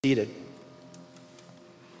Seated.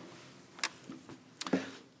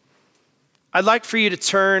 I'd like for you to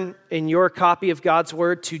turn in your copy of God's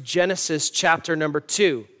Word to Genesis chapter number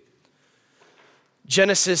 2.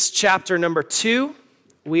 Genesis chapter number 2.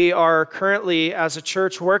 We are currently, as a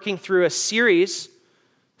church, working through a series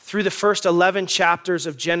through the first 11 chapters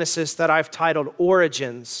of Genesis that I've titled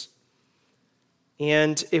Origins.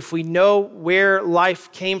 And if we know where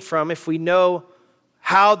life came from, if we know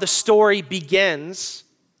how the story begins,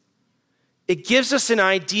 it gives us an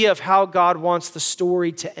idea of how God wants the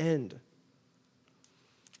story to end.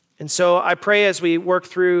 And so I pray as we work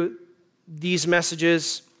through these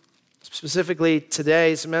messages, specifically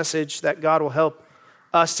today's message, that God will help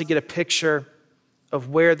us to get a picture of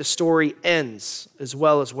where the story ends as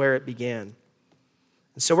well as where it began.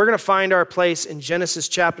 And so we're going to find our place in Genesis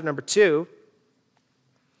chapter number 2.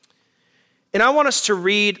 And I want us to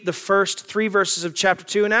read the first 3 verses of chapter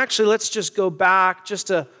 2. And actually, let's just go back just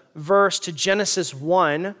a verse to Genesis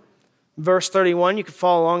 1, verse 31. You can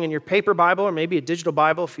follow along in your paper Bible or maybe a digital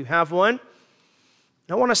Bible if you have one.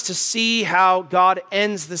 I want us to see how God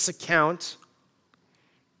ends this account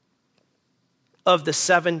of the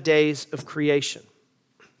 7 days of creation.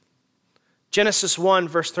 Genesis 1,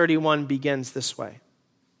 verse 31 begins this way.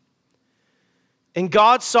 And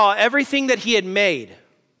God saw everything that he had made,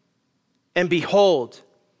 and behold,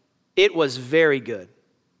 it was very good.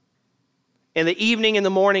 And the evening and the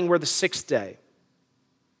morning were the 6th day.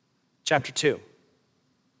 Chapter 2.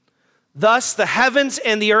 Thus the heavens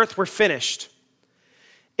and the earth were finished,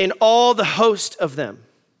 and all the host of them.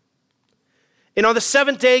 And on the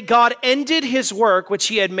 7th day, God ended his work which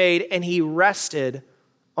he had made, and he rested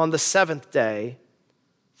on the 7th day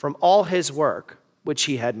from all his work which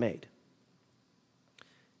he had made.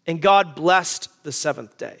 And God blessed the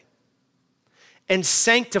 7th day and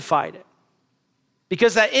sanctified it,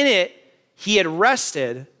 because that in it he had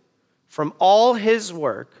rested from all his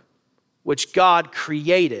work which God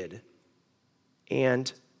created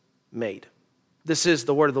and made. This is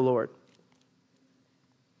the word of the Lord.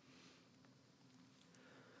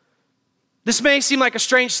 This may seem like a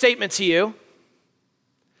strange statement to you,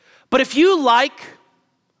 but if you like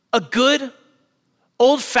a good,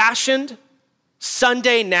 old-fashioned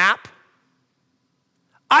Sunday nap,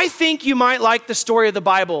 I think you might like the story of the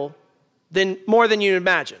Bible more than you'd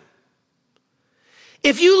imagine.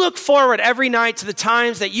 If you look forward every night to the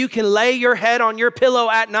times that you can lay your head on your pillow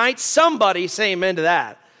at night, somebody say amen to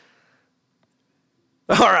that.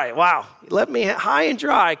 All right, wow. Let me high and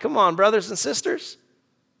dry. Come on, brothers and sisters.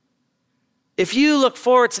 If you look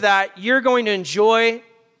forward to that, you're going to enjoy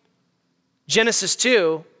Genesis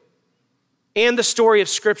 2 and the story of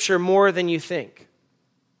Scripture more than you think.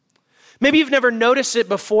 Maybe you've never noticed it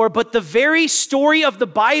before, but the very story of the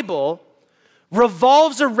Bible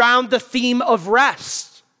revolves around the theme of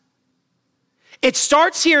rest. It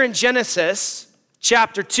starts here in Genesis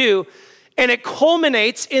chapter 2, and it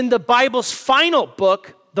culminates in the Bible's final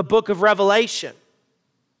book, the book of Revelation.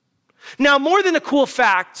 Now, more than a cool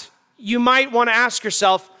fact, you might want to ask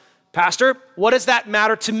yourself, Pastor, what does that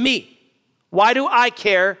matter to me? Why do I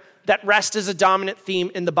care that rest is a dominant theme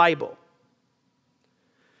in the Bible?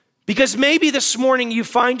 Because maybe this morning you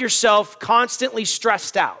find yourself constantly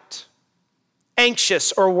stressed out,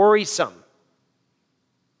 anxious, or worrisome.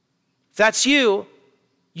 If that's you,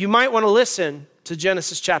 you might want to listen to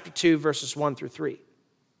Genesis chapter 2, verses 1 through 3.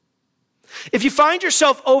 If you find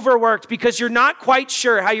yourself overworked because you're not quite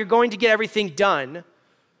sure how you're going to get everything done,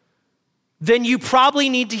 then you probably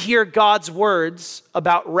need to hear God's words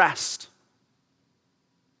about rest.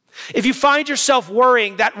 If you find yourself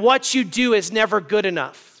worrying that what you do is never good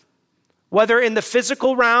enough, whether in the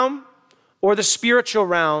physical realm or the spiritual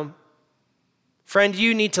realm, friend,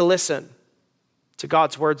 you need to listen to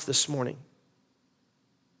God's words this morning.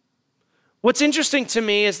 What's interesting to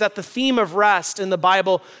me is that the theme of rest in the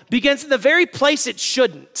Bible begins in the very place it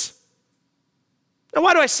shouldn't. Now,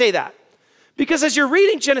 why do I say that? Because as you're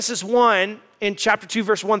reading Genesis 1 in chapter 2,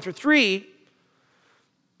 verse 1 through 3,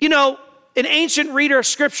 an ancient reader of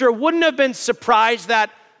Scripture wouldn't have been surprised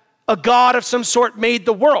that a God of some sort made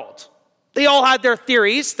the world. They all had their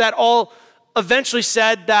theories that all eventually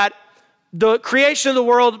said that the creation of the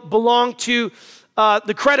world belonged to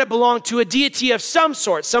the credit belonged to a deity of some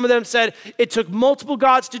sort. Some of them said it took multiple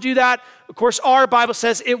gods to do that. Of course, our Bible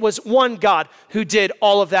says it was one God who did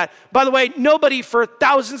all of that. By the way, nobody for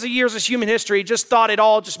thousands of years of human history just thought it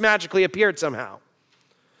all just magically appeared somehow.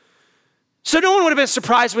 So no one would have been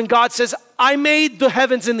surprised when God says, I made the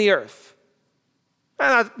heavens and the earth.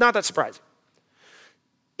 Not that surprising.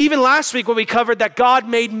 Even last week when we covered that God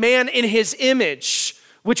made man in his image,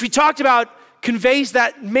 which we talked about conveys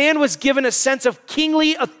that man was given a sense of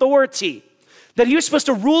kingly authority, that he was supposed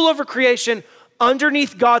to rule over creation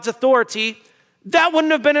underneath God's authority. That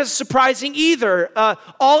wouldn't have been as surprising either.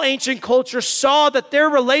 All ancient cultures saw that their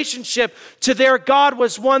relationship to their God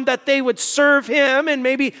was one that they would serve him and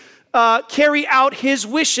maybe carry out his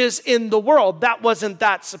wishes in the world. That wasn't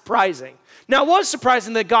that surprising. Now, it was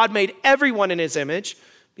surprising that God made everyone in his image,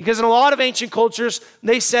 because in a lot of ancient cultures,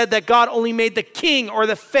 they said that God only made the king or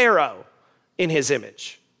the pharaoh in his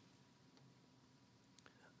image.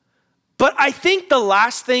 But I think the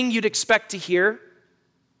last thing you'd expect to hear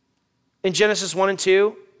in Genesis 1 and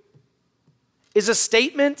 2 is a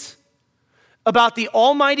statement about the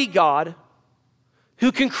Almighty God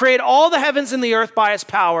who can create all the heavens and the earth by his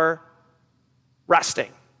power,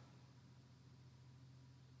 resting.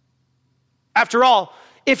 After all,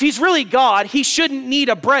 if he's really God, he shouldn't need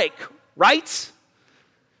a break, right?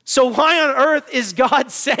 So why on earth is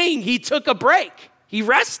God saying he took a break? He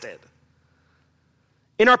rested.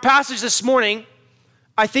 In our passage this morning,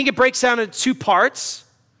 I think it breaks down into two parts.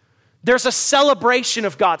 There's a celebration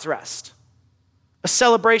of God's rest. A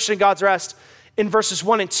celebration of God's rest in verses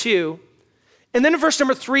 1 and 2. And then in verse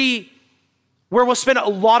number 3, where we'll spend a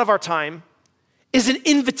lot of our time, is an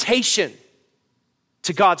invitation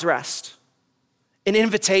to God's rest. An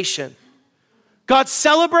invitation. God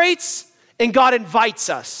celebrates and God invites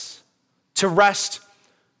us to rest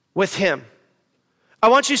with him. I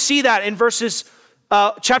want you to see that in verses,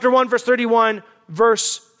 chapter 1, verse 31,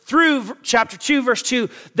 through chapter 2, verse 2,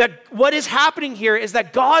 that what is happening here is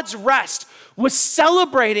that God's rest was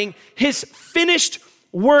celebrating his finished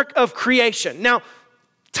work of creation. Now,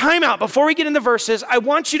 time out. Before we get into verses, I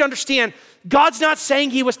want you to understand, God's not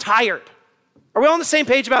saying he was tired. Are we all on the same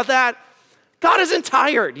page about that? God isn't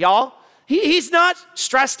tired, y'all. He's not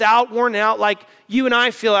stressed out, worn out like you and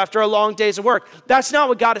I feel after a long days of work. That's not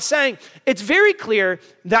what God is saying. It's very clear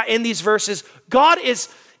that in these verses, God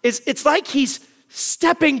it's like he's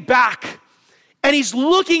stepping back and he's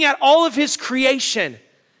looking at all of his creation.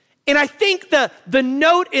 And I think the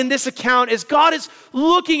note in this account is God is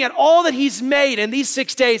looking at all that he's made in these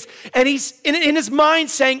 6 days, and he's in his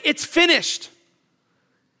mind saying, it's finished.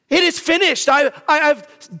 It is finished. I've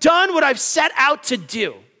done what I've set out to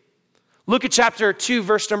do. Look at chapter 2,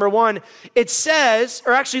 verse number 1. It says,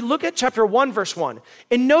 or actually look at chapter 1, verse 1.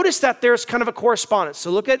 And notice that there's kind of a correspondence.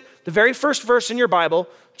 So look at the very first verse in your Bible,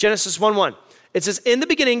 Genesis 1:1. It says, in the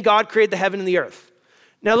beginning, God created the heaven and the earth.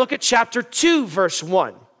 Now look at chapter 2, verse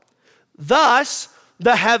 1. Thus,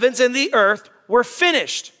 the heavens and the earth were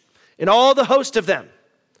finished, and all the host of them.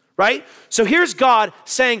 Right? So here's God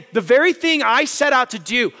saying, the very thing I set out to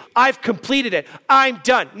do, I've completed it. I'm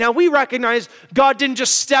done. Now we recognize God didn't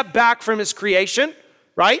just step back from his creation,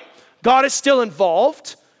 right? God is still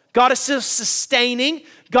involved. God is still sustaining.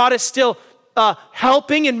 God is still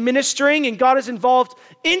helping and ministering, and God is involved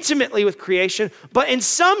intimately with creation. But in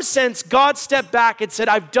some sense, God stepped back and said,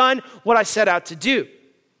 I've done what I set out to do.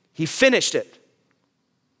 He finished it.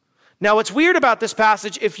 Now, what's weird about this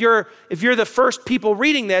passage, if you're the first people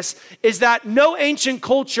reading this, is that no ancient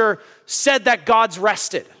culture said that God's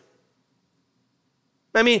rested.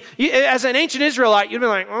 I mean, as an ancient Israelite, you'd be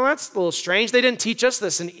like, well, that's a little strange. They didn't teach us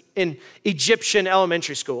this in Egyptian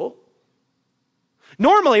elementary school.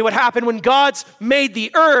 Normally, what happened when God's made the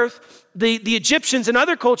earth, the Egyptians and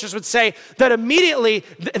other cultures would say that immediately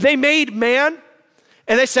they made man,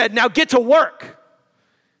 and they said, now get to work.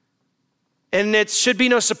 And it should be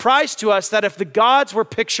no surprise to us that if the gods were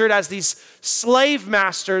pictured as these slave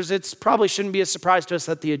masters, it probably shouldn't be a surprise to us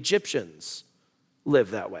that the Egyptians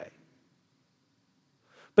lived that way.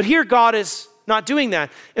 But here God is not doing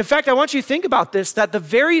that. In fact, I want you to think about this, that the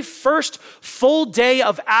very first full day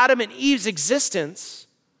of Adam and Eve's existence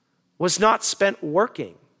was not spent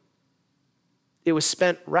working. It was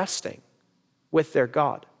spent resting with their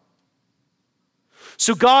God.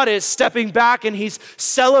 So God is stepping back and he's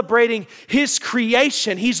celebrating his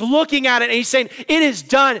creation. He's looking at it and he's saying, it is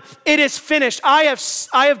done. It is finished. I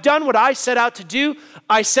have done what I set out to do.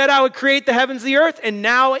 I said I would create the heavens and the earth, and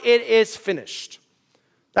now it is finished.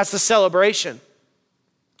 That's the celebration.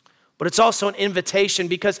 But it's also an invitation,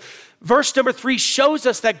 because verse number 3 shows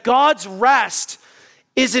us that God's rest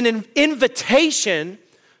is an invitation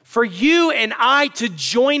for you and I to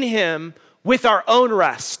join him with our own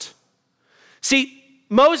rest. See,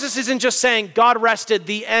 Moses isn't just saying God rested,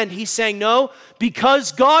 the end. He's saying, no,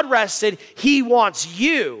 because God rested, he wants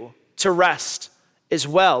you to rest as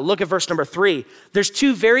well. Look at verse number 3. There's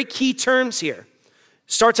two very key terms here.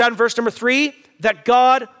 Starts out in verse number 3 that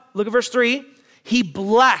God, look at verse 3, he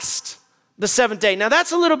blessed the seventh day. Now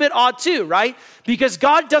that's a little bit odd too, right? Because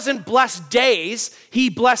God doesn't bless days, he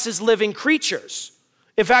blesses living creatures.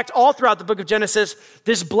 In fact, all throughout the book of Genesis,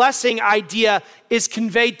 this blessing idea is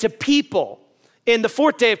conveyed to people. In the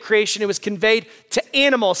fourth day of creation, it was conveyed to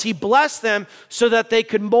animals. He blessed them so that they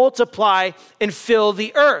could multiply and fill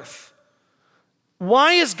the earth.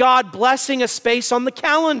 Why is God blessing a space on the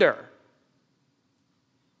calendar?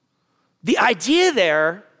 The idea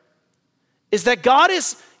there is that God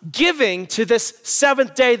is giving to this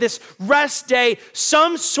seventh day, this rest day,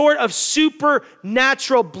 some sort of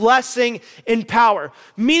supernatural blessing and power.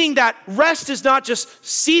 Meaning that rest is not just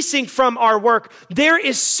ceasing from our work. There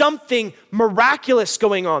is something miraculous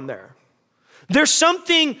going on there. There's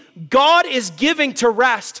something God is giving to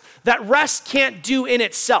rest that rest can't do in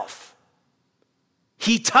itself.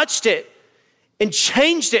 He touched it and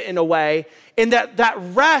changed it in a way, and that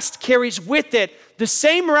rest carries with it the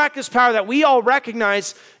same miraculous power that we all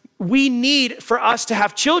recognize we need for us to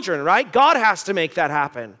have children, right? God has to make that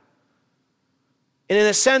happen. And in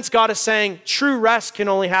a sense, God is saying, true rest can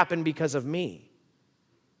only happen because of me.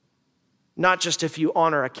 Not just if you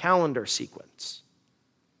honor a calendar sequence.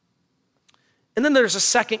 And then there's a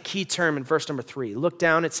second key term in verse number 3. Look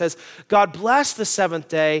down, it says, God blessed the seventh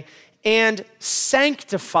day and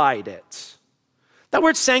sanctified it. That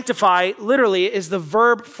word sanctify literally is the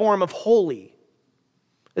verb form of holy.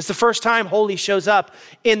 It's the first time holy shows up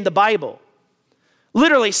in the Bible.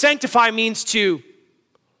 Literally, sanctify means to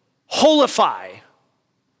holify,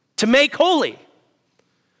 to make holy.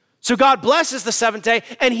 So God blesses the seventh day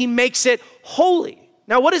and he makes it holy.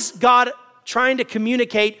 Now, what is God trying to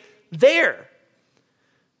communicate there?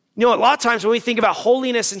 You know, a lot of times when we think about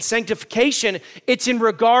holiness and sanctification, it's in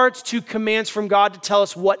regards to commands from God to tell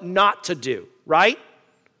us what not to do, right?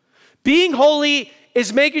 Being holy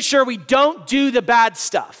is making sure we don't do the bad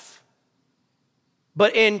stuff.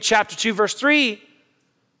 But in chapter 2, verse 3,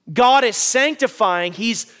 God is sanctifying.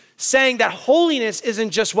 He's saying that holiness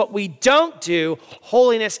isn't just what we don't do,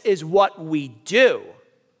 holiness is what we do.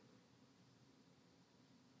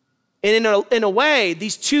 And in a way,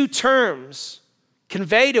 these two terms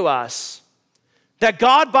convey to us that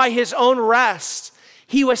God, by his own rest,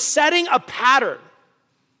 he was setting a pattern,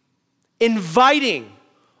 inviting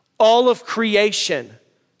all of creation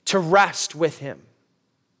to rest with him.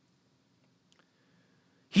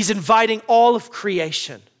 He's inviting all of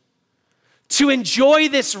creation to enjoy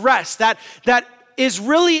this rest that is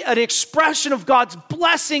really an expression of God's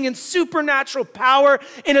blessing and supernatural power,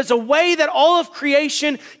 and is a way that all of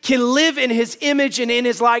creation can live in his image and in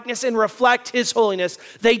his likeness and reflect his holiness.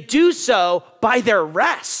 They do so by their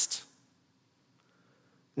rest.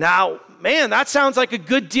 Now, man, that sounds like a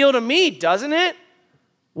good deal to me, doesn't it?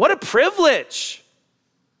 What a privilege.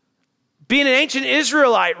 Being an ancient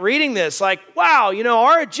Israelite reading this, like, wow, you know,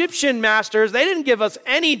 our Egyptian masters, they didn't give us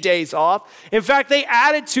any days off. In fact, they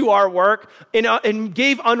added to our work and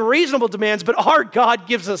gave unreasonable demands, but our God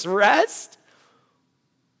gives us rest.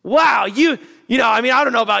 Wow, you know, I mean, I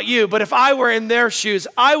don't know about you, but if I were in their shoes,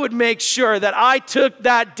 I would make sure that I took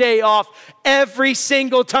that day off every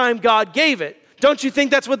single time God gave it. Don't you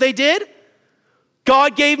think that's what they did?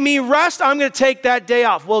 God gave me rest, I'm going to take that day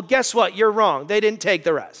off. Well, guess what? You're wrong. They didn't take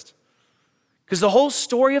the rest. Because the whole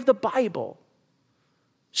story of the Bible,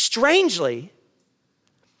 strangely,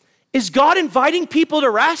 is God inviting people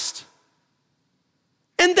to rest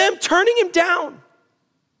and them turning him down.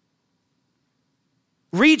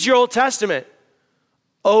 Read your Old Testament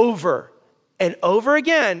over and over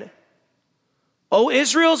again. Oh,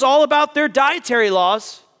 Israel's all about their dietary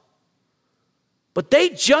laws. But they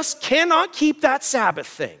just cannot keep that Sabbath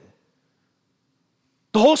thing.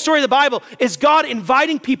 The whole story of the Bible is God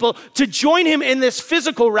inviting people to join him in this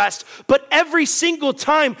physical rest, but every single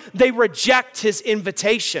time they reject his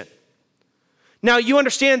invitation. Now, you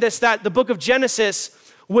understand this, that the book of Genesis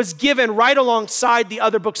was given right alongside the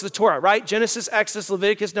other books of the Torah, right? Genesis, Exodus,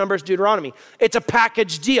 Leviticus, Numbers, Deuteronomy. It's a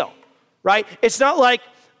package deal, right? It's not like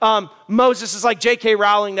Moses is like J.K.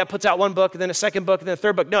 Rowling that puts out one book and then a second book and then a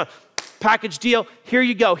third book. No. Package deal, here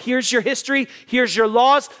you go. Here's your history, here's your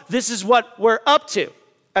laws. This is what we're up to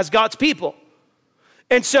as God's people.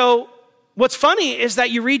 And so what's funny is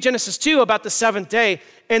that you read Genesis 2 about the seventh day,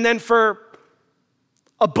 and then for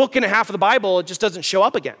a book and a half of the Bible, it just doesn't show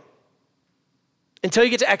up again until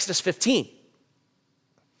you get to Exodus 15.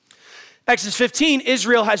 Exodus 15,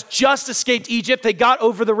 Israel has just escaped Egypt. They got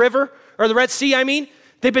over the river, or the Red Sea, I mean.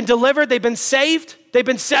 They've been delivered, they've been saved, they've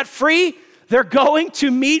been set free. They're going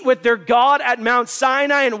to meet with their God at Mount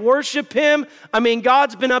Sinai and worship him. I mean,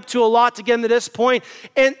 God's been up to a lot to get them to this point.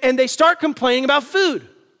 And they start complaining about food.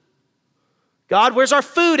 God, where's our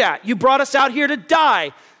food at? You brought us out here to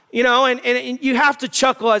die. and you have to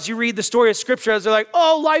chuckle as you read the story of Scripture as they're like,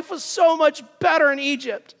 oh, life was so much better in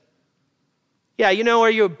Egypt. Yeah, where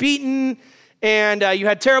you were beaten and you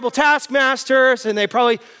had terrible taskmasters and they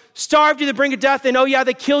probably starved you to the brink of death. And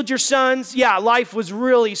they killed your sons. Yeah, life was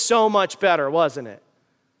really so much better, wasn't it?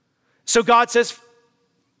 So God says,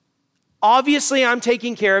 obviously I'm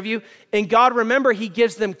taking care of you. And God, remember, he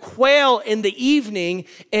gives them quail in the evening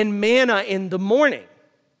and manna in the morning.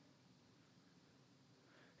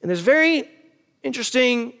 And there's very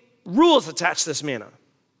interesting rules attached to this manna.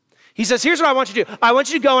 He says, here's what I want you to do. I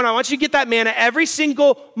want you to go and I want you to get that manna every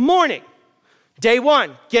single morning. Day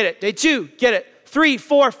 1, get it. Day 2, get it. 3,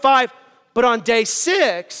 4, 5. But on day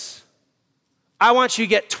 6, I want you to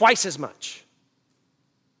get twice as much.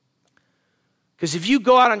 Because if you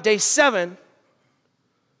go out on day 7,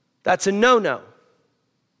 that's a no-no.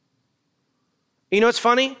 You know what's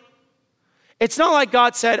funny? It's not like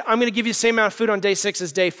God said, I'm going to give you the same amount of food on day 6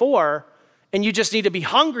 as day 4, and you just need to be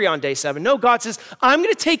hungry on day 7. No, God says, I'm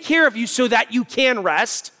going to take care of you so that you can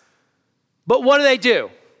rest. But what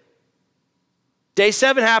do? Day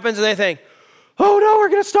 7 happens and they think, oh no, we're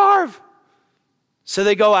going to starve. So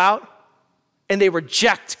they go out and they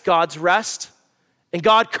reject God's rest, and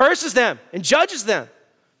God curses them and judges them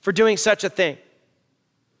for doing such a thing.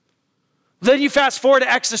 Then you fast forward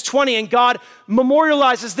to Exodus 20, and God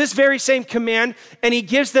memorializes this very same command, and he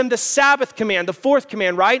gives them the Sabbath command, the 4th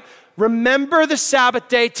command, right? Remember the Sabbath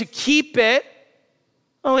day to keep it.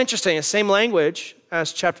 Oh, interesting. The same language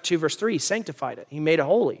as chapter 2, verse 3. He sanctified it. He made it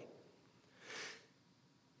holy.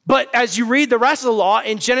 But as you read the rest of the law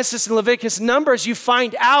in Genesis and Leviticus and Numbers, you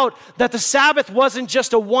find out that the Sabbath wasn't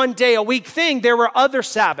just a one-day-a-week thing. There were other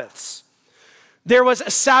Sabbaths. There was a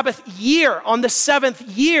Sabbath year. On the 7th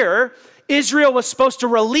year, Israel was supposed to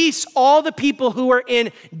release all the people who were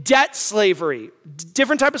in debt slavery.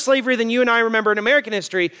 Different type of slavery than you and I remember in American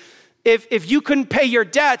history. If you couldn't pay your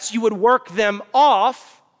debts, you would work them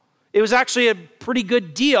off. It was actually a pretty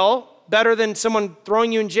good deal, better than someone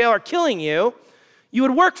throwing you in jail or killing you. You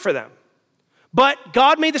would work for them. But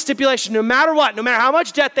God made the stipulation, no matter what, no matter how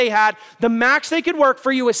much debt they had, the max they could work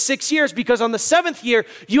for you was 6 years, because on the 7th year,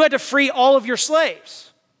 you had to free all of your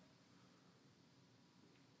slaves.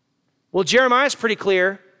 Well, Jeremiah is pretty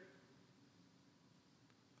clear. In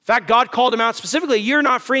fact, God called them out specifically, you're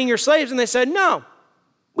not freeing your slaves. And they said, no,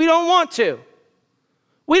 we don't want to.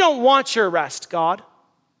 We don't want your rest, God.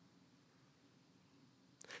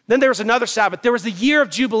 Then there was another Sabbath. There was the year of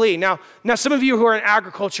Jubilee. Now some of you who are in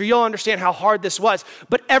agriculture, you'll understand how hard this was.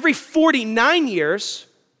 But every 49 years,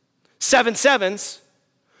 7 sevens,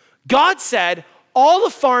 God said all the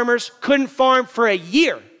farmers couldn't farm for a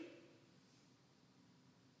year.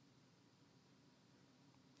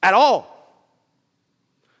 At all.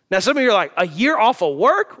 Now some of you are like, a year off of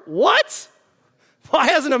work? What? Why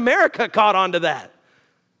hasn't America caught on to that?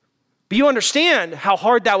 But you understand how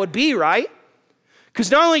hard that would be, right? Because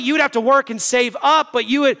not only you would have to work and save up, but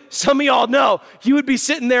you would, some of y'all know, you would be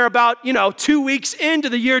sitting there about, 2 weeks into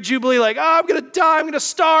the year of Jubilee like, oh, I'm going to die, I'm going to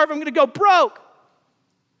starve, I'm going to go broke.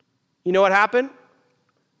 You know what happened?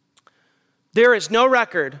 There is no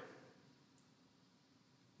record,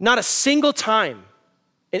 not a single time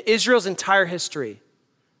in Israel's entire history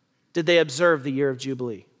did they observe the year of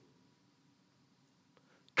Jubilee.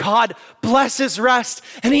 God blesses rest,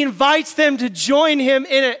 and he invites them to join him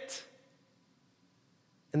in it.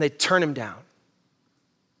 And they turn him down.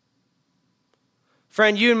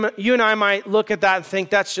 Friend, you and I might look at that and think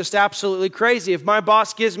that's just absolutely crazy. If my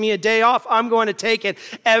boss gives me a day off, I'm going to take it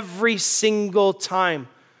every single time.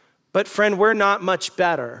 But friend, we're not much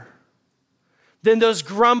better than those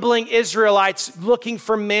grumbling Israelites looking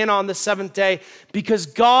for manna on the 7th day, because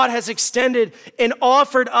God has extended and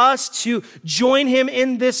offered us to join him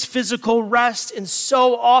in this physical rest, and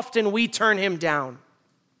so often we turn him down.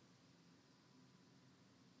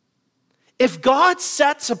 If God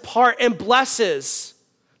sets apart and blesses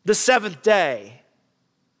the 7th day,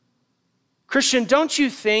 Christian, don't you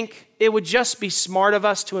think it would just be smart of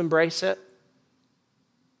us to embrace it?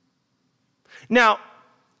 Now,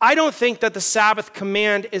 I don't think that the Sabbath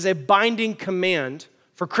command is a binding command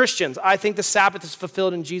for Christians. I think the Sabbath is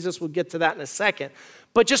fulfilled in Jesus. We'll get to that in a second.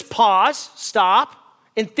 But just pause, stop,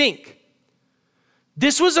 and think.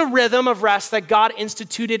 This was a rhythm of rest that God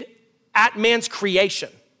instituted at man's creation.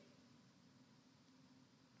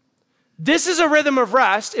 This is a rhythm of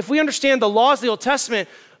rest. If we understand the laws of the Old Testament,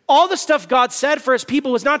 all the stuff God said for his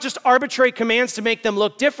people was not just arbitrary commands to make them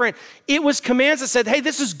look different. It was commands that said, hey,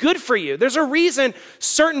 this is good for you. There's a reason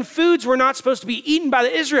certain foods were not supposed to be eaten by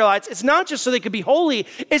the Israelites. It's not just so they could be holy.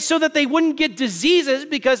 It's so that they wouldn't get diseases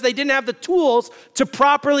because they didn't have the tools to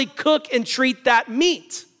properly cook and treat that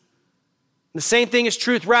meat. The same thing is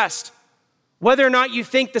true with rest. Whether or not you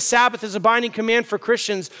think the Sabbath is a binding command for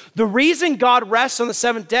Christians, the reason God rests on the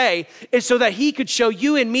seventh day is so that he could show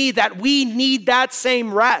you and me that we need that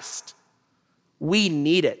same rest. We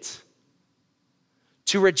need it.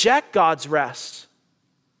 To reject God's rest,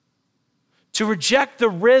 to reject the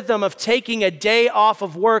rhythm of taking a day off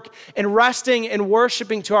of work and resting and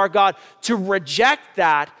worshiping to our God, to reject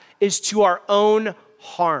that is to our own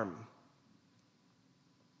harm.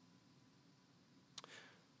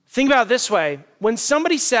 Think about it this way. When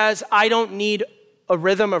somebody says, I don't need a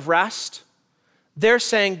rhythm of rest, they're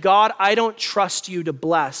saying, God, I don't trust you to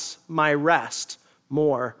bless my rest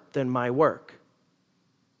more than my work.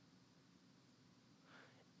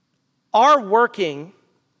 Our working,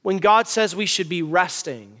 when God says we should be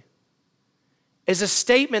resting, is a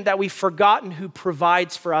statement that we've forgotten who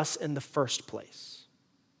provides for us in the first place.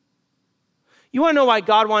 You want to know why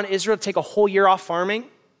God wanted Israel to take a whole year off farming?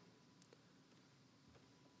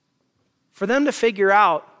 For them to figure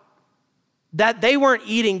out that they weren't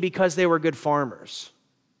eating because they were good farmers.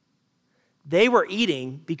 They were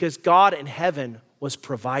eating because God in heaven was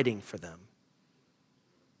providing for them.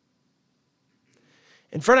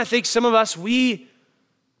 And friend, I think some of us, in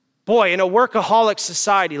a workaholic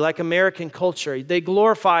society like American culture, they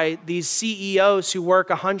glorify these CEOs who work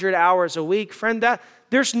 100 hours a week. Friend,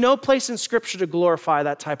 there's no place in Scripture to glorify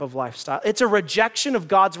that type of lifestyle. It's a rejection of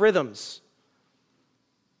God's rhythms.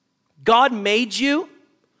 God made you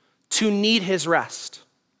to need his rest.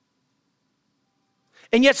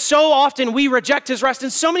 And yet so often we reject his rest in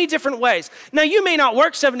so many different ways. Now you may not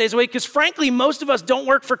work 7 days a week because frankly, most of us don't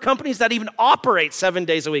work for companies that even operate 7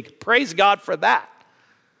 days a week. Praise God for that.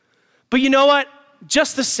 But you know what?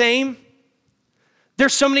 Just the same,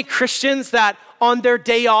 there's so many Christians that on their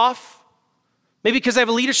day off, maybe because they have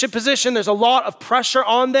a leadership position, there's a lot of pressure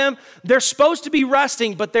on them. They're supposed to be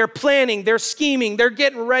resting, but they're planning, they're scheming, they're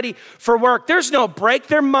getting ready for work. There's no break.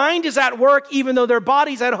 Their mind is at work even though their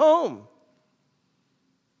body's at home.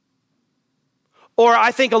 Or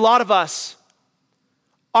I think a lot of us,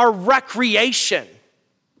 our recreation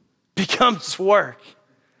becomes work.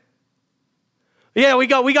 Yeah, we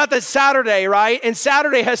got this Saturday, right? And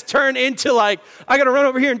Saturday has turned into like, I got to run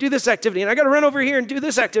over here and do this activity, and I got to run over here and do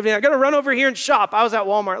this activity, and I got to run over here and shop. I was at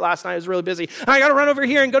Walmart last night. I was really busy. And I got to run over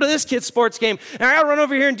here and go to this kid's sports game, and I got to run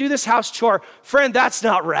over here and do this house chore. Friend, that's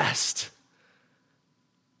not rest.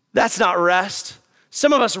 That's not rest.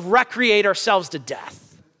 Some of us recreate ourselves to death.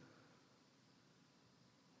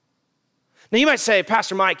 Now you might say,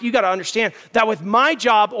 Pastor Mike, you got to understand that with my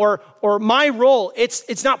job or my role,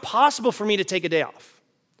 it's not possible for me to take a day off.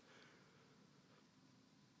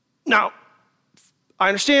 Now, I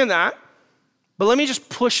understand that, but let me just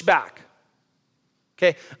push back.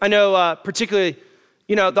 Okay, I know particularly,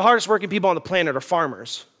 the hardest working people on the planet are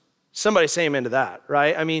farmers. Somebody say amen to that,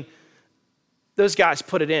 right? I mean, those guys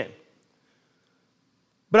put it in.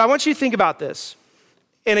 But I want you to think about this.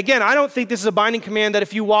 And again, I don't think this is a binding command that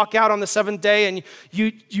if you walk out on the seventh day and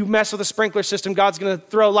you mess with a sprinkler system, God's going to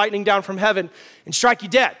throw lightning down from heaven and strike you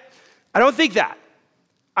dead. I don't think that.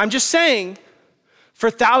 I'm just saying,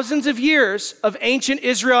 for thousands of years of ancient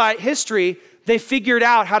Israelite history, they figured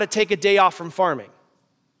out how to take a day off from farming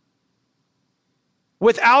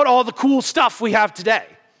without all the cool stuff we have today.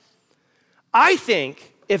 I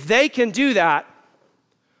think if they can do that,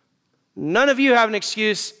 none of you have an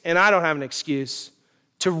excuse, and I don't have an excuse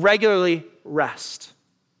to regularly rest.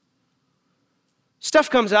 Stuff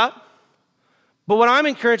comes up, but what I'm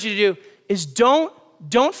encouraging you to do is don't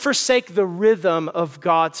forsake the rhythm of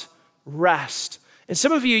God's rest. And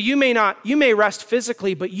some of you, you may rest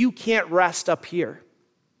physically, but you can't rest up here.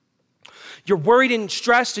 You're worried and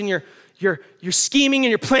stressed, and you're scheming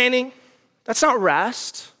and you're planning. That's not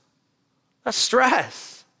rest. That's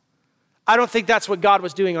stress. I don't think that's what God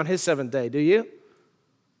was doing on his seventh day, do you?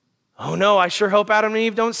 Oh no, I sure hope Adam and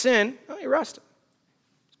Eve don't sin. No, you rested.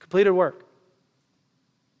 Completed work.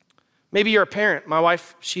 Maybe you're a parent. My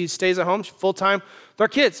wife, she stays at home full-time with our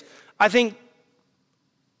kids. I think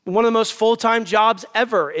one of the most full-time jobs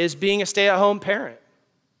ever is being a stay-at-home parent.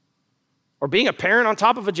 Or being a parent on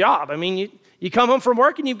top of a job. I mean, you come home from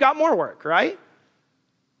work and you've got more work, right?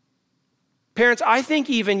 Parents, I think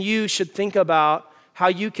even you should think about how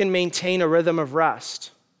you can maintain a rhythm of rest.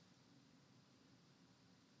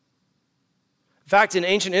 In fact, in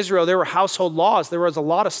ancient Israel, there were household laws. There was a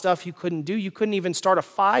lot of stuff you couldn't do. You couldn't even start a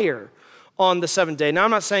fire on the seventh day. Now,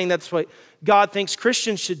 I'm not saying that's what God thinks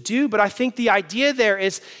Christians should do, but I think the idea there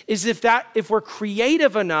is if we're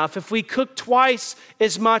creative enough, if we cook twice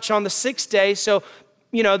as much on the sixth day, so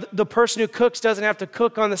the person who cooks doesn't have to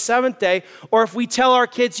cook on the seventh day, or if we tell our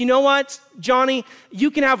kids, you know what, Johnny,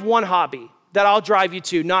 you can have one hobby. that I'll drive you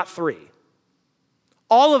to, not 3.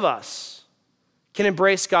 All of us can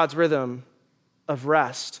embrace God's rhythm of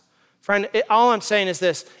rest. Friend, all I'm saying is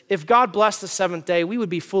this: if God blessed the 7th day, we would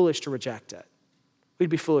be foolish to reject it. We'd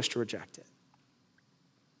be foolish to reject it.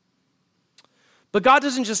 But God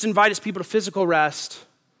doesn't just invite his people to physical rest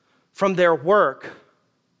from their work.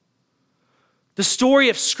 The story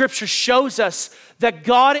of Scripture shows us that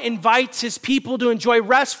God invites his people to enjoy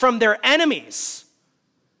rest from their enemies.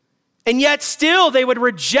 And yet still they would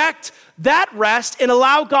reject that rest and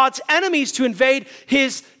allow God's enemies to invade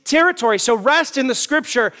his territory. So rest in the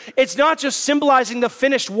Scripture, it's not just symbolizing the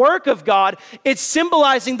finished work of God, it's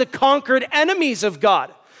symbolizing the conquered enemies of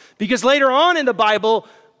God. Because later on in the Bible,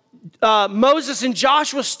 Moses and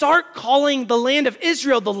Joshua start calling the land of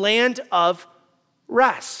Israel the land of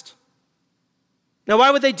rest. Now,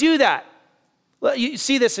 why would they do that? Well, you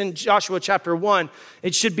see this in Joshua chapter 1.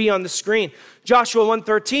 It should be on the screen. Joshua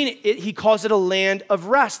 1:13, he calls it a land of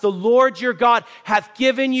rest. The Lord your God hath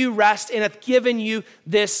given you rest and hath given you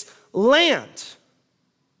this land.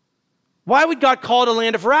 Why would God call it a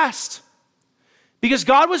land of rest? Because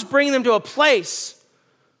God was bringing them to a place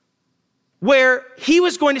where he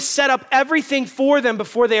was going to set up everything for them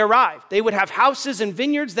before they arrived. They would have houses and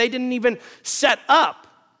vineyards they didn't even set up.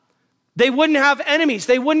 They wouldn't have enemies.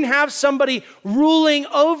 They wouldn't have somebody ruling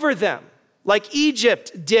over them like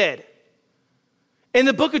Egypt did. In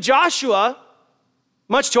the book of Joshua,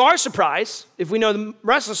 much to our surprise, if we know the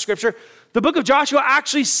rest of the Scripture, the book of Joshua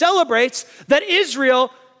actually celebrates that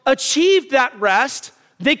Israel achieved that rest.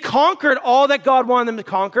 They conquered all that God wanted them to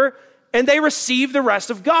conquer, and they received the rest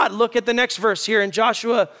of God. Look at the next verse here in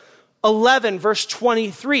Joshua 11, verse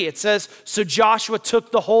 23. It says, so Joshua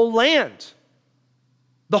took the whole land,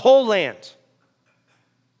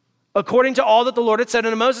 according to all that the Lord had said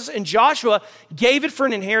unto Moses, and Joshua gave it for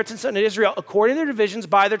an inheritance unto Israel, according to their divisions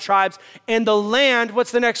by their tribes, and the land,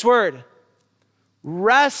 what's the next word?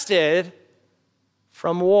 Rested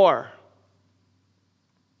from war.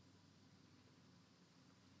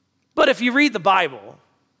 But if you read the Bible,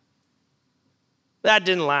 that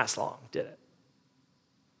didn't last long, did it?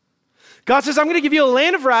 God says, I'm going to give you a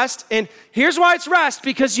land of rest, and here's why it's rest,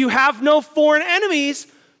 because you have no foreign enemies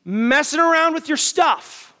messing around with your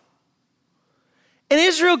stuff. And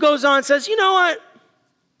Israel goes on and says, you know what?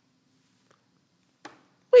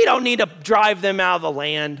 We don't need to drive them out of the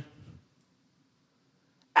land.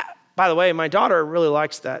 By the way, my daughter really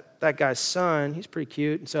likes that guy's son. He's pretty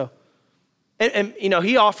cute. And so, you know,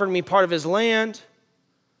 he offered me part of his land.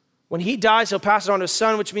 When he dies, he'll pass it on to his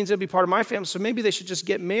son, which means it'll be part of my family. So maybe they should just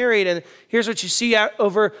get married. And here's what you see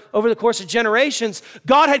over the course of generations.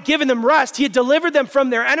 God had given them rest. He had delivered them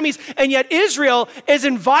from their enemies. And yet Israel is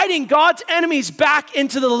inviting God's enemies back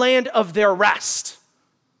into the land of their rest.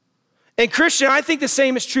 And Christian, I think the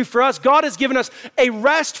same is true for us. God has given us a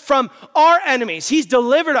rest from our enemies. He's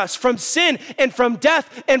delivered us from sin and from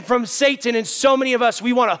death and from Satan. And so many of us,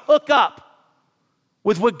 we want to hook up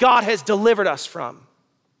with what God has delivered us from.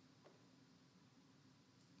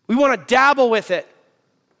 We want to dabble with it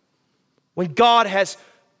when God has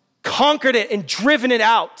conquered it and driven it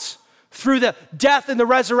out through the death and the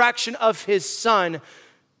resurrection of his son.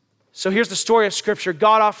 So here's the story of Scripture.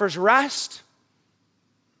 God offers rest.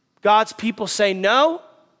 God's people say no.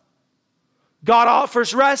 God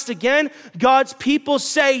offers rest again. God's people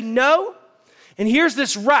say no. And here's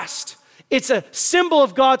this rest. It's a symbol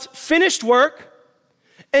of God's finished work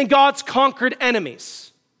and God's conquered enemies.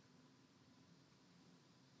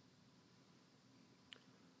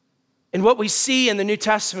 And what we see in the New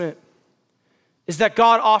Testament is that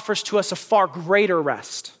God offers to us a far greater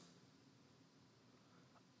rest.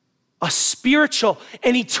 A spiritual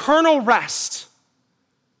and eternal rest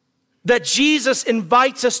that Jesus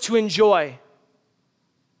invites us to enjoy.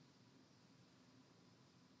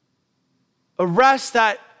 A rest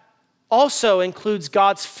that also includes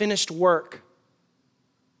God's finished work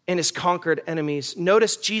and his conquered enemies.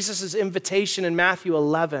 Notice Jesus' invitation in Matthew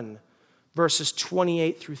 11, verses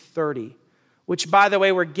 28 through 30, which, by the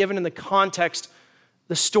way, were given in the context.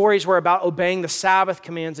 The stories were about obeying the Sabbath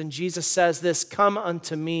commands, and Jesus says this, come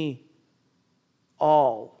unto me,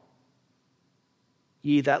 all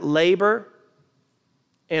ye that labor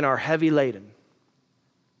and are heavy laden.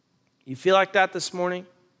 You feel like that this morning?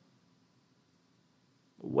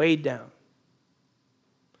 Weighed down.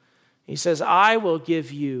 He says, I will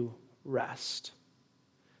give you rest.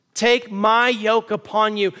 Take my yoke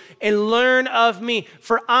upon you and learn of me,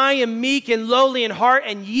 for I am meek and lowly in heart,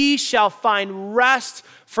 and ye shall find rest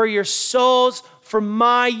for your souls. For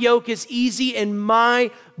my yoke is easy and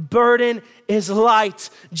my burden is light.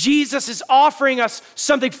 Jesus is offering us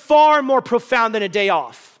something far more profound than a day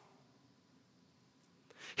off.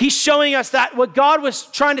 He's showing us that what God was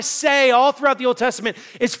trying to say all throughout the Old Testament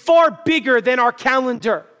is far bigger than our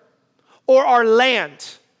calendar or our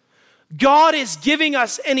land. God is giving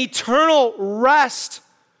us an eternal rest.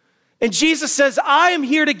 And Jesus says, I am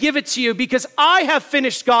here to give it to you because I have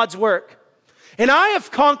finished God's work. And I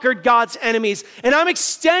have conquered God's enemies. And I'm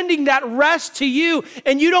extending that rest to you.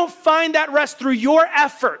 And you don't find that rest through your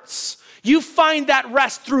efforts. You find that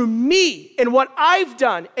rest through me and what I've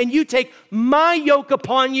done. And you take my yoke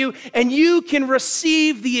upon you. And you can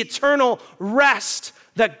receive the eternal rest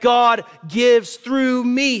that God gives through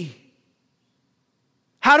me.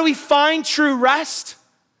 How do we find true rest?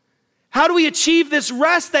 How do we achieve this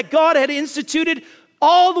rest that God had instituted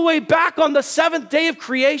all the way back on the seventh day of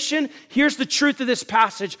creation? Here's the truth of this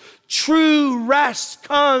passage. True rest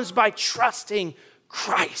comes by trusting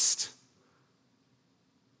Christ.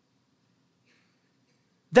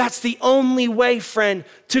 That's the only way, friend,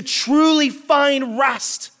 to truly find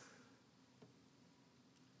rest.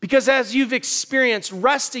 Because as you've experienced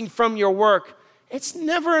resting from your work, it's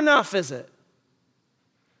never enough, is it?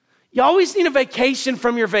 You always need a vacation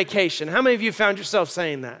from your vacation. How many of you found yourself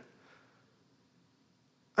saying that?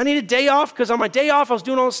 I need a day off because on my day off, I was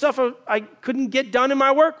doing all the stuff I couldn't get done in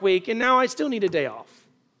my work week, and now I still need a day off.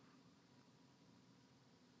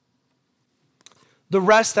 The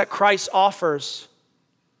rest that Christ offers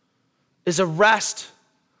is a rest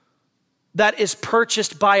that is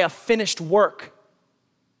purchased by a finished work.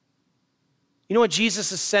 You know what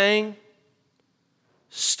Jesus is saying?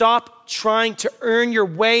 Stop trying to earn your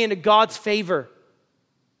way into God's favor.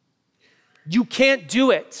 You can't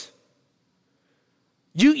do it.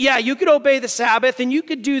 You could obey the Sabbath and you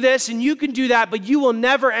could do this and you can do that, but you will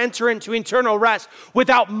never enter into eternal rest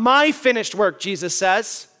without my finished work, Jesus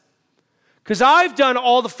says. Because I've done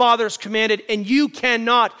all the Father has commanded and you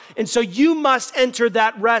cannot. And so you must enter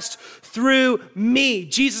that rest through me.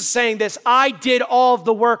 Jesus saying this, I did all of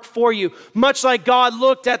the work for you. Much like God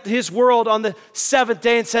looked at his world on the seventh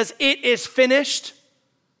day and says, it is finished.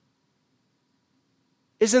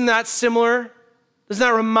 Isn't that similar? Doesn't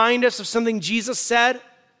that remind us of something Jesus said?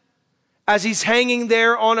 As he's hanging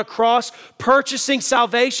there on a cross, purchasing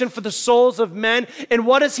salvation for the souls of men. And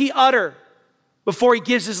what does he utter before he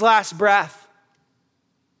gives his last breath?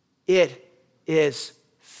 It is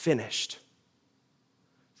finished.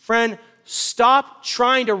 Friend, stop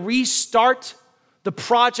trying to restart the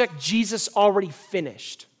project Jesus already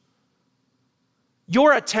finished.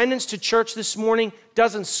 Your attendance to church this morning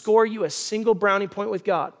doesn't score you a single brownie point with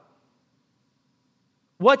God.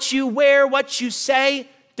 What you wear, what you say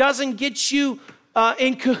doesn't get you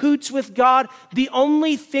in cahoots with God. The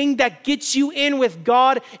only thing that gets you in with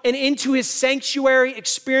God and into his sanctuary,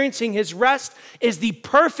 experiencing his rest, is the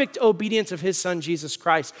perfect obedience of his son, Jesus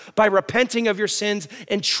Christ, by repenting of your sins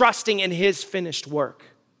and trusting in his finished work.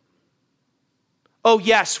 Oh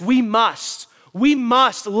yes, we must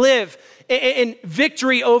live in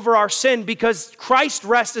victory over our sin because Christ's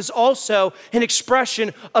rest is also an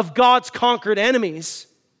expression of God's conquered enemies.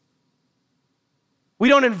 We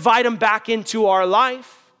don't invite them back into our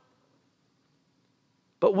life,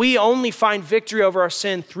 but we only find victory over our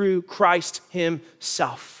sin through Christ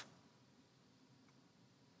himself.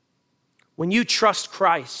 When you trust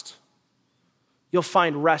Christ, you'll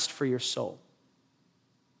find rest for your soul.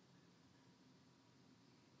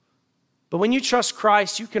 But when you trust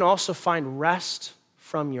Christ, you can also find rest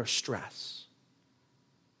from your stress.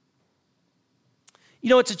 You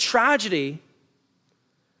know, it's a tragedy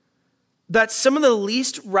that some of the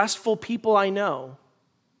least restful people I know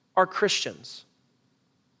are Christians.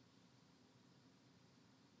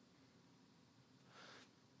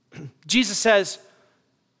 Jesus says,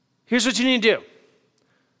 here's what you need to do.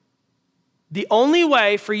 The only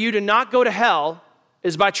way for you to not go to hell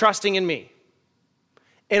is by trusting in me.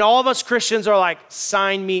 And all of us Christians are like,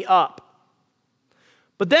 sign me up.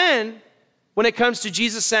 But then, when it comes to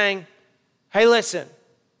Jesus saying, hey, listen,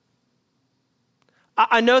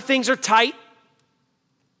 I know things are tight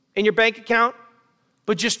in your bank account,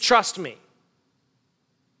 but just trust me.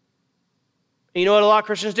 And you know what a lot of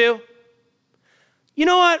Christians do? You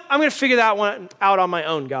know what? I'm going to figure that one out on my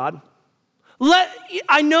own, God.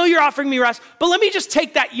 I know you're offering me rest, but let me just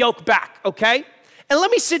take that yoke back, okay? And let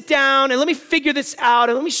me sit down and let me figure this out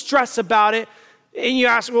and let me stress about it. And you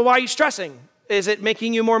ask, well, why are you stressing? Is it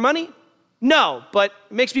making you more money? No, but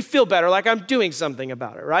it makes me feel better, like I'm doing something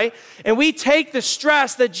about it, right? And we take the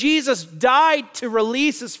stress that Jesus died to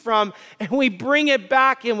release us from, and we bring it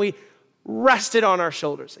back and we rest it on our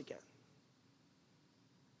shoulders again.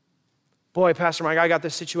 boy, Pastor Mike, I got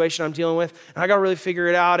this situation I'm dealing with, and I got to really figure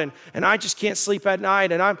it out, and I just can't sleep at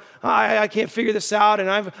night, and I can't figure this out, and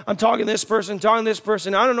I'm talking to this person,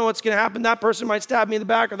 I don't know what's going to happen. That person might stab me in the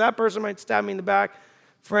back, or that person might stab me in the back.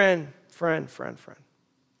 Friend.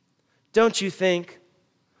 Don't you think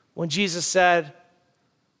when Jesus said,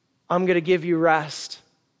 I'm going to give you rest,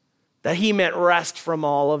 that he meant rest from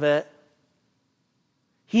all of it?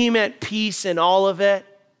 He meant peace in all of it.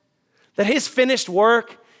 That his finished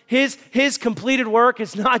work, his completed work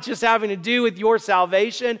is not just having to do with your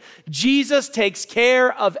salvation. Jesus takes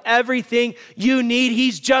care of everything you need.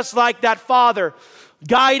 He's just like that father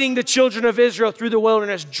guiding the children of Israel through the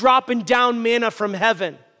wilderness, dropping down manna from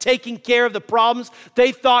heaven, taking care of the problems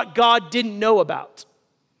they thought God didn't know about.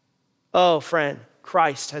 Oh, friend,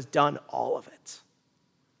 Christ has done all of it.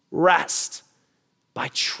 Rest by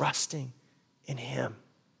trusting in him.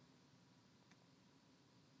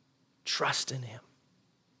 Trust in him.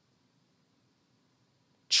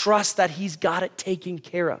 Trust that he's got it taken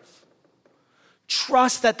care of.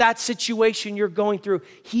 Trust that situation you're going through,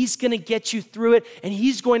 he's going to get you through it, and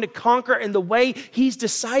he's going to conquer in the way he's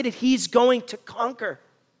decided he's going to conquer.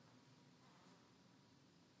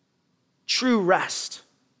 True rest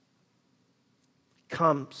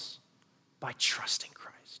comes by trusting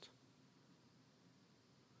Christ.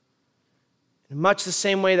 In much the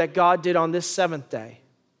same way that God did on this seventh day,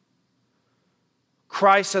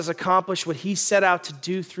 Christ has accomplished what he set out to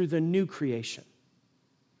do through the new creation.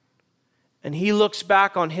 And he looks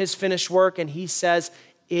back on his finished work and he says,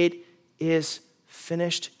 it is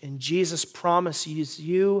finished. And Jesus promises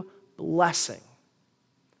you blessing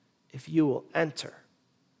if you will enter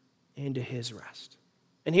into his rest.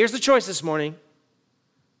 And here's the choice this morning.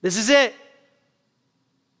 This is it.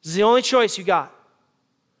 This is the only choice you got.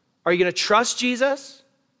 Are you going to trust Jesus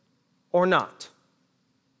or not?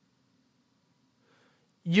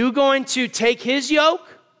 You going to take his yoke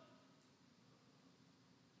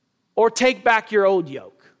or take back your old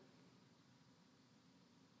yoke?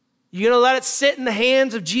 You going to let it sit in the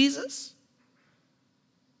hands of Jesus?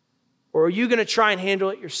 Or are you going to try and handle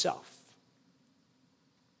it yourself?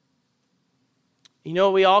 You know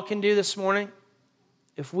what we all can do this morning?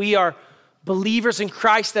 If we are believers in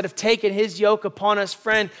Christ that have taken his yoke upon us,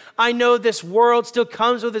 friend, I know this world still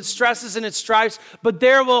comes with its stresses and its stripes, but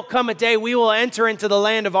there will come a day we will enter into the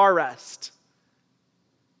land of our rest.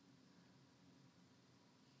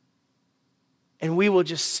 And we will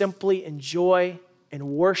just simply enjoy and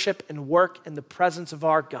worship and work in the presence of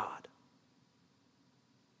our God.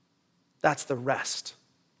 That's the rest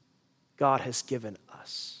God has given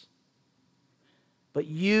us. But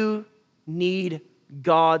you need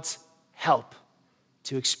God's help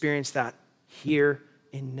to experience that here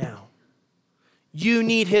and now. You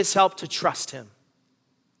need his help to trust him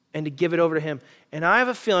and to give it over to him. And I have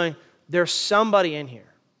a feeling there's somebody in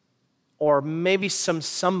here, or maybe some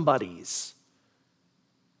somebodies,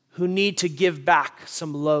 who need to give back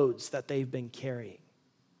some loads that they've been carrying.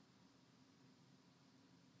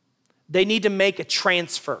 They need to make a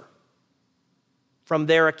transfer from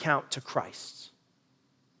their account to Christ's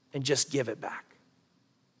and just give it back.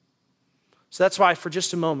 So that's why for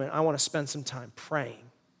just a moment, I want to spend some time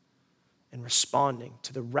praying and responding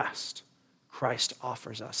to the rest Christ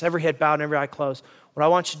offers us. Every head bowed and every eye closed. What I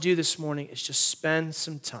want you to do this morning is just spend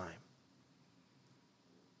some time